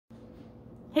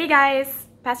Hey guys,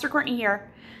 Pastor Cortney here.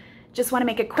 Just want to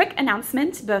make a quick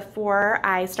announcement before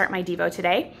I start my Devo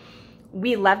today.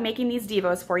 We love making these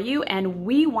Devos for you, and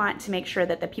we want to make sure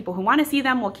that the people who want to see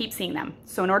them will keep seeing them.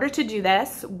 So in order to do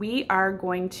this, we are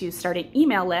going to start an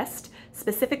email list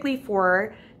specifically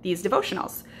for these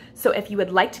devotionals. So if you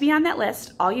would like to be on that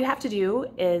list, all you have to do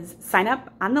is sign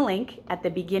up on the link at the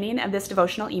beginning of this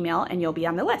devotional email and you'll be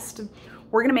on the list.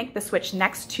 We're gonna make the switch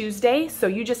next Tuesday, so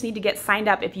you just need to get signed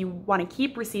up if you wanna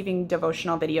keep receiving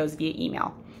devotional videos via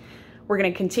email. We're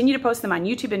gonna continue to post them on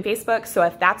YouTube and Facebook, so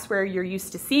if that's where you're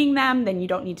used to seeing them, then you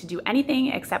don't need to do anything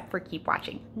except for keep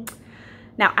watching.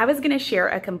 Now, I was gonna share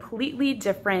a completely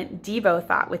different Devo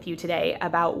thought with you today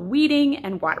about weeding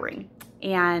and watering.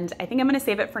 And I think I'm gonna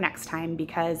save it for next time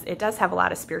because it does have a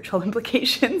lot of spiritual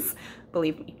implications,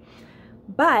 believe me.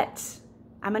 But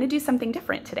I'm gonna do something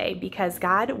different today because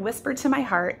God whispered to my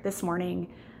heart this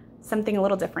morning something a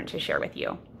little different to share with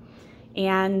you.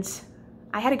 And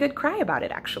I had a good cry about it,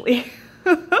 actually.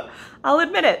 I'll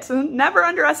admit it. Never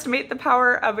underestimate the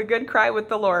power of a good cry with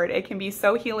the Lord. It can be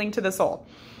so healing to the soul.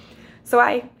 So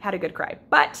I had a good cry.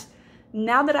 But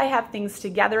now that I have things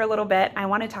together a little bit, I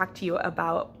wanna talk to you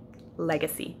about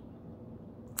legacy.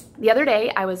 The other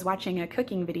day, I was watching a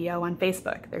cooking video on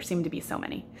Facebook. There seemed to be so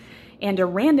many. And a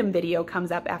random video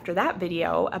comes up after that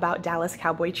video about Dallas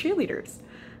Cowboy cheerleaders.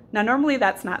 Now, normally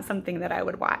that's not something that I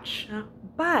would watch,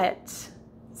 but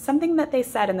something that they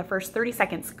said in the first 30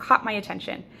 seconds caught my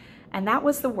attention, and that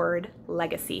was the word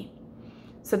legacy.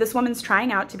 So this woman's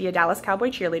trying out to be a Dallas Cowboy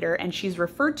cheerleader, and she's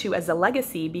referred to as a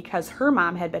legacy because her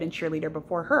mom had been a cheerleader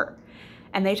before her.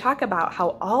 And they talk about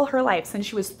how all her life, since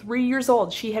she was 3 years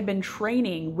old, she had been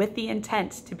training with the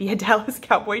intent to be a Dallas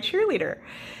Cowboy cheerleader.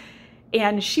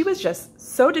 And she was just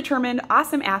so determined,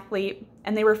 awesome athlete,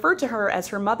 and they referred to her as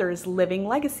her mother's living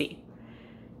legacy.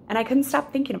 And I couldn't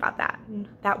stop thinking about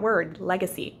that word,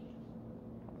 legacy.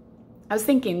 I was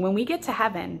thinking, when we get to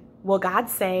heaven, will God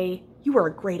say, you were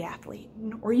a great athlete,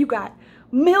 or you got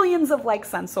millions of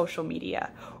likes on social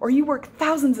media, or you worked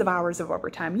thousands of hours of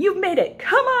overtime, you've made it,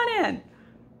 come on in?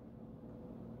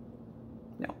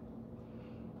 No.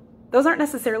 Those aren't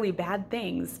necessarily bad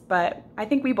things, but I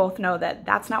think we both know that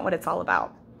that's not what it's all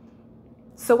about.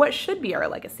 So what should be our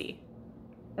legacy?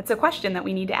 It's a question that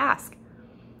we need to ask.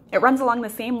 It runs along the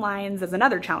same lines as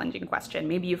another challenging question.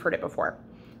 Maybe you've heard it before.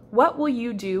 What will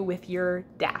you do with your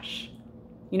dash?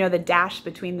 You know, the dash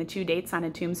between the two dates on a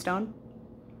tombstone?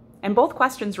 And both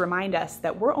questions remind us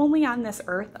that we're only on this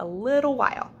earth a little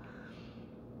while.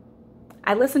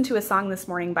 I listened to a song this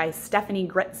morning by Stephanie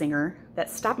Gretzinger that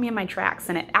stopped me in my tracks,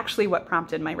 and it actually what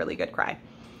prompted my really good cry.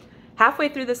 Halfway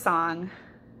through the song,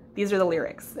 these are the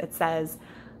lyrics. It says,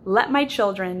 "Let my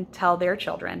children tell their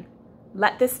children,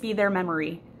 let this be their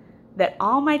memory, that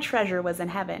all my treasure was in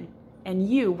heaven, and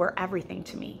you were everything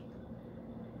to me."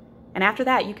 And after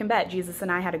that, you can bet Jesus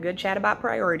and I had a good chat about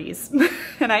priorities.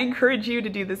 And I encourage you to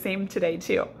do the same today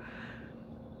too.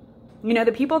 You know,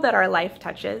 the people that our life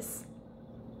touches,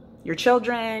 your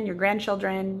children, your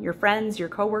grandchildren, your friends, your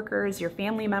coworkers, your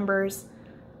family members,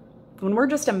 when we're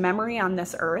just a memory on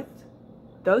this earth,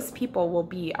 those people will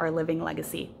be our living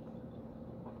legacy.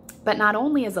 But not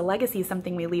only is a legacy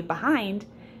something we leave behind,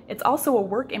 it's also a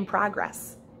work in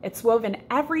progress. It's woven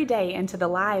every day into the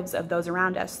lives of those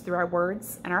around us through our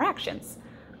words and our actions.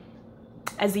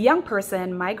 As a young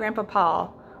person, my grandpa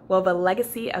Paul wove a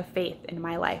legacy of faith in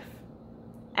my life.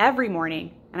 Every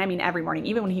morning, and I mean every morning,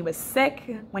 even when he was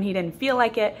sick, when he didn't feel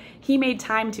like it, he made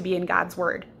time to be in God's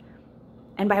word.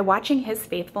 And by watching his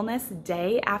faithfulness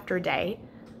day after day,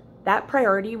 that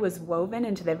priority was woven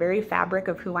into the very fabric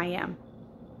of who I am.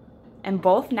 And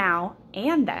both now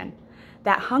and then,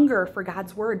 that hunger for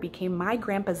God's word became my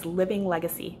grandpa's living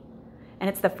legacy. And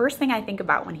it's the first thing I think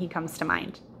about when he comes to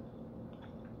mind.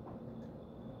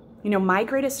 You know, my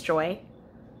greatest joy,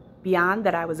 beyond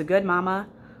that I was a good mama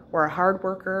or a hard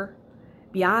worker,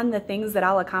 beyond the things that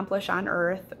I'll accomplish on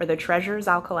earth or the treasures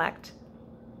I'll collect,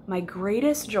 my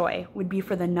greatest joy would be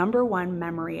for the number one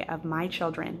memory of my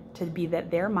children to be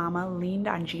that their mama leaned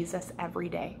on Jesus every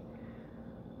day,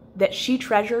 that she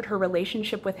treasured her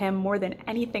relationship with him more than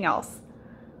anything else.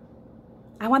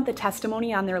 I want the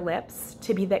testimony on their lips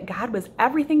to be that God was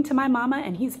everything to my mama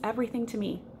and he's everything to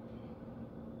me.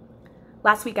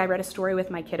 Last week I read a story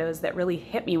with my kiddos that really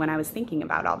hit me when I was thinking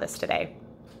about all this today.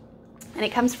 And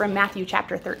it comes from Matthew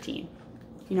chapter 13.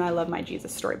 You know, I love my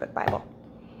Jesus Storybook Bible.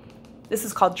 This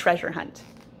is called Treasure Hunt.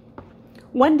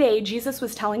 One day, Jesus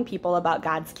was telling people about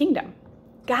God's kingdom.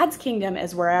 God's kingdom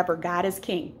is wherever God is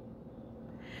king.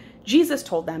 Jesus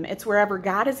told them it's wherever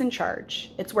God is in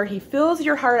charge. It's where he fills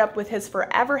your heart up with his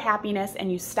forever happiness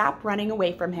and you stop running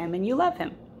away from him and you love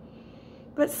him.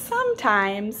 but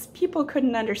sometimes people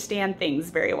couldn't understand things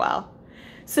very well.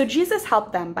 So Jesus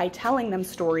helped them by telling them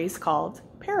stories called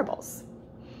parables.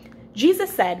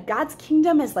 Jesus said, God's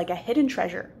kingdom is like a hidden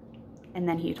treasure. And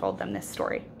then he told them this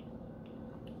story.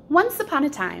 Once upon a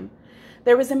time,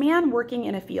 there was a man working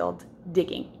in a field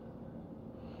digging.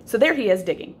 So there he is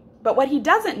digging. But what he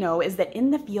doesn't know is that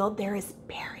in the field there is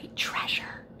buried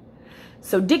treasure.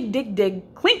 So dig, dig,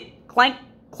 dig, clink, clank,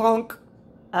 clonk.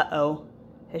 Uh-oh,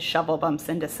 his shovel bumps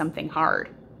into something hard.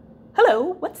 Hello,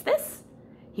 what's this?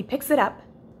 He picks it up,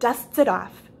 dusts it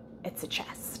off. It's a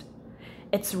chest.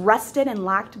 It's rusted and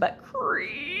locked, but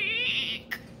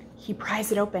creak. He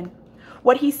pries it open.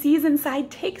 What he sees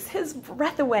inside takes his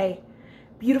breath away.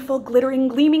 Beautiful, glittering,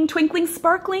 gleaming, twinkling,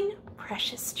 sparkling,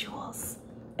 precious jewels.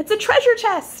 It's a treasure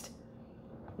chest.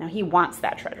 Now he wants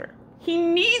that treasure. He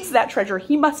needs that treasure.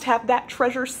 He must have that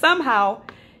treasure somehow,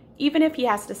 even if he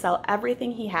has to sell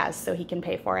everything he has so he can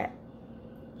pay for it.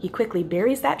 He quickly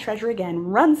buries that treasure again,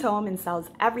 runs home, and sells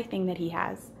everything that he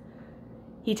has.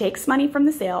 He takes money from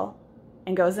the sale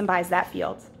and goes and buys that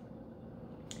field.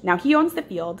 Now he owns the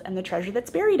field and the treasure that's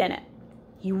buried in it.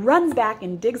 He runs back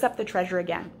and digs up the treasure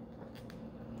again.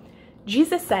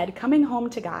 Jesus said, coming home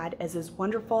to God is as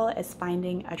wonderful as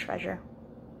finding a treasure.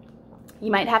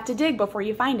 You might have to dig before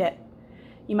you find it.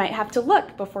 You might have to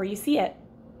look before you see it.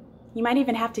 You might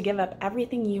even have to give up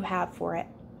everything you have for it.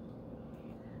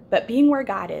 But being where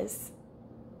God is,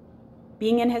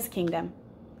 being in his kingdom,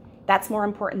 that's more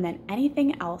important than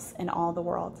anything else in all the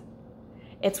world.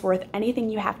 It's worth anything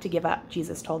you have to give up,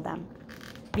 Jesus told them,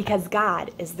 because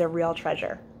God is the real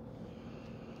treasure.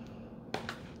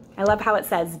 I love how it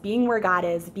says, being where God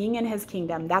is, being in his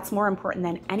kingdom, that's more important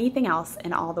than anything else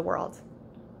in all the world.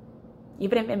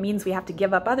 Even if it means we have to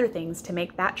give up other things to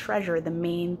make that treasure the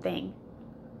main thing.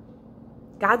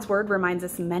 God's word reminds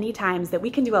us many times that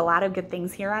we can do a lot of good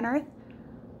things here on earth,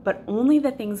 but only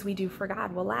the things we do for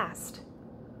God will last.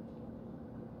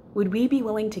 Would we be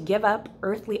willing to give up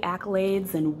earthly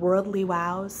accolades and worldly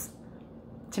wows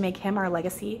to make him our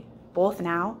legacy, both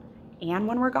now and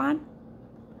when we're gone?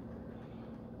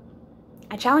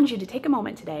 I challenge you to take a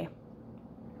moment today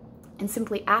and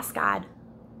simply ask God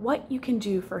what you can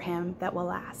do for him that will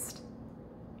last.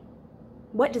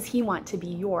 What does he want to be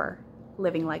your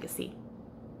living legacy?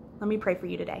 Let me pray for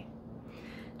you today.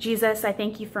 Jesus, I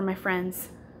thank you for my friends.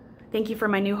 Thank you for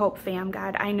my New Hope fam,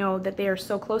 God. I know that they are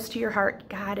so close to your heart,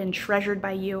 God, and treasured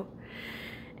by you.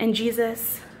 And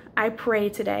Jesus, I pray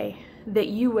today that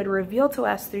you would reveal to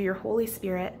us through your Holy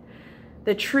Spirit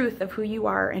the truth of who you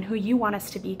are and who you want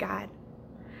us to be, God.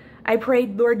 I pray,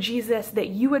 Lord Jesus, that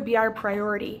you would be our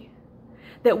priority,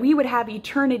 that we would have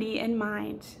eternity in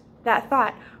mind. That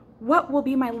thought, what will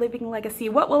be my living legacy?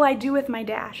 What will I do with my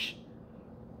dash?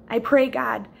 I pray,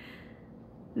 God,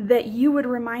 that you would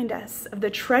remind us of the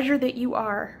treasure that you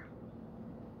are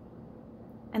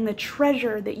and the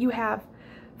treasure that you have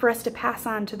for us to pass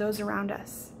on to those around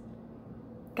us.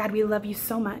 God, we love you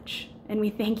so much, and we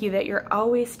thank you that you're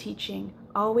always teaching,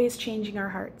 always changing our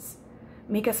hearts.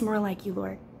 Make us more like you,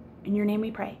 Lord. In your name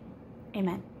we pray.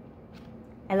 Amen.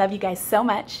 I love you guys so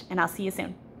much, and I'll see you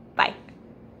soon. Bye.